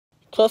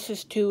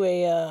Closest to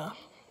a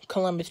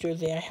Columbus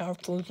jersey I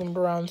have Blues and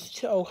Browns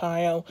to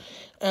Ohio,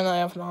 and I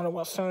have an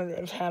Ottawa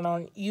Senators hat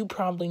on. You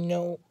probably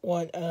know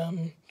what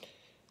I'm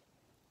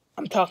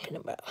talking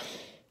about.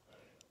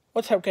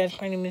 What's up, guys?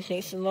 My name is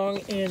Nathan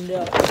Long,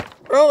 and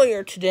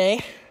earlier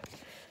today,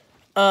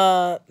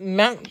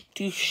 Matt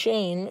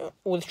Duchene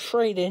was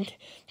traded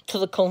to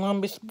the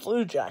Columbus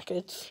Blue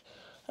Jackets.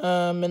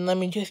 And let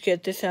me just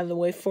get this out of the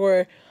way,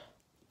 for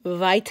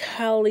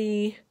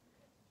Vitaly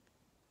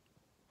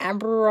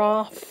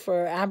Abaroff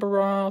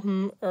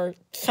or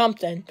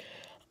something.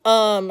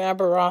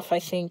 Abaroff, I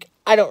think.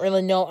 I don't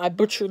really know. I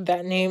butchered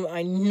that name.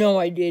 I know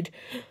I did.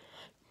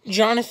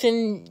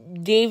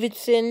 Jonathan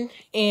Davidson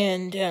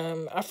and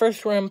a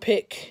first-round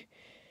pick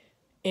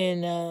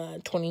in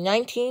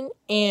 2019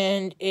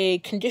 and a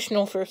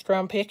conditional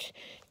first-round pick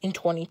in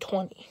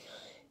 2020.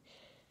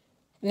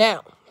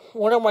 Now,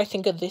 what do I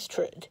think of this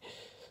trade?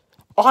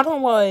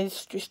 Ottawa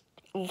is just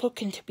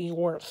looking to be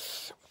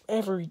worse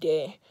every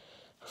day.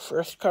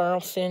 First,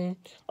 Carlson.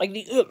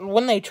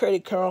 When they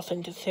traded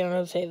Carlson to San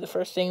Jose, the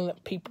first thing that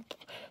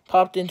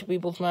popped into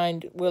people's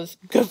mind was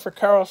good for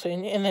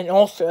Carlson, and then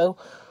also,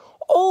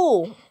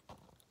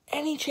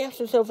 any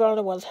chances of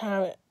Ottawa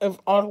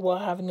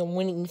having a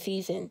winning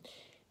season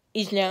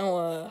is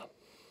now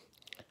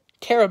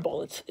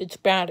terrible. It's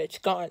bad. It's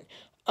gone.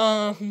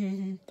 I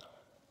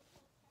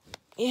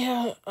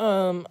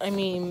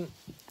mean,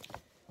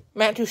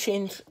 Matt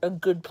Duchene's a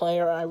good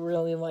player. I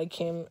really like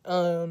him.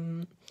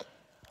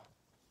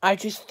 I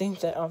just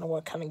think that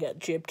Ottawa kind of got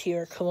gypped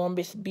here.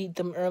 Columbus beat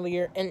them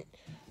earlier, and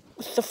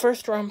with the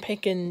first-round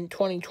pick in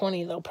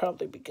 2020, they'll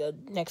probably be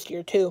good next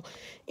year, too.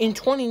 In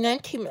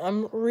 2019,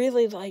 I'm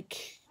really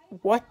like,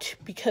 what?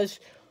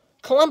 Because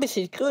Columbus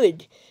is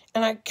good,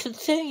 and I could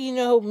say,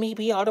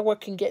 maybe Ottawa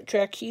can get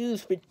Jack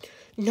Hughes, but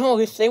no,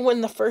 if they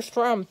win the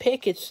first-round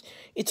pick, it's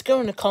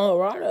going to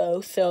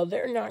Colorado, so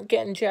they're not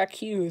getting Jack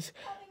Hughes.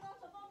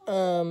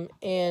 I'm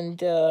in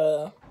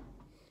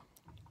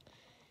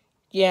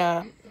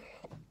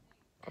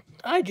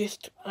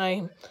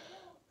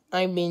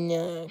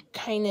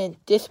kind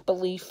of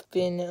disbelief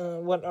in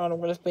what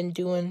Ottawa's been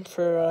doing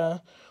for,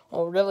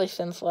 really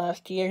since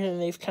last year.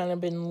 They've kind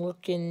of been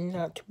looking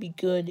not to be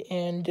good,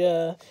 and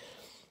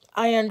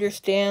I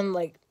understand,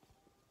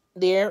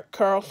 the Erik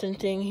Karlsson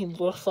thing. He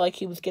looks like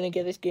he was going to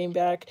get his game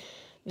back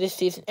this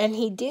season, and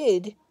he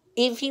did.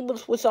 If he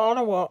was with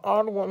Ottawa,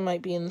 Ottawa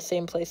might be in the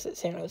same place that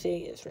San Jose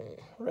is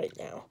right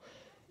now,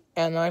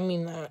 and I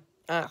mean that,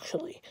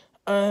 actually.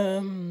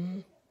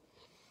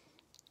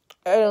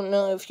 I don't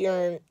know if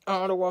you're an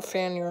Ottawa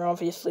fan, you're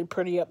obviously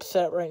pretty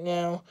upset right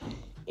now.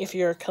 If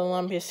you're a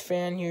Columbus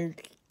fan,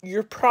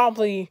 you're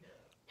probably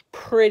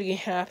pretty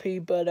happy,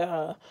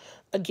 but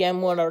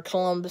again, what are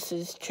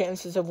Columbus's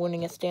chances of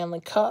winning a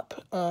Stanley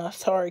Cup?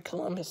 Sorry,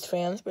 Columbus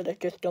fans, but I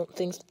just don't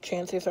think the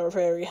chances are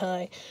very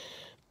high.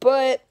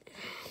 But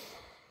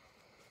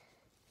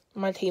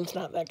my team's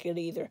not that good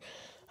either.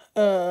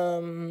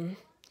 So,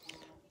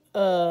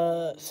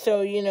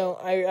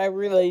 I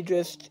really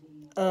just,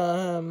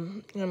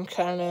 I'm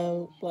kind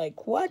of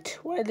like, what?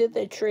 Why did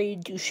they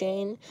trade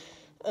Duchene?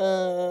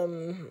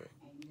 And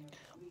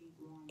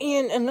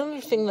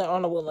another thing that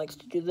Ottawa likes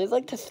to do, they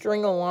like to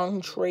string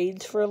along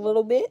trades for a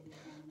little bit.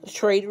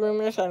 Trade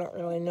rumors, I don't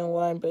really know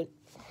why, but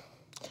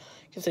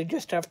because they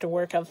just have to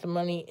work out the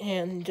money.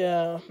 And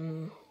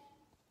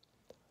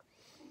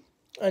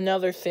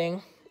another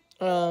thing,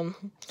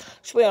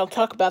 actually I'll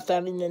talk about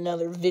that in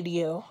another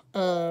video.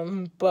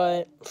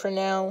 But for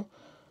now,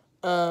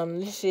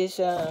 this is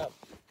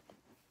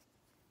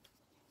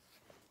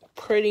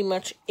pretty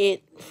much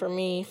it for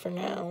me for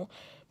now.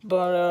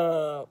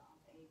 But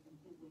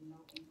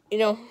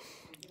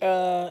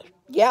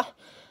yeah.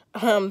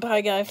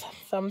 Bye, guys.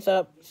 Thumbs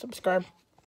up. Subscribe.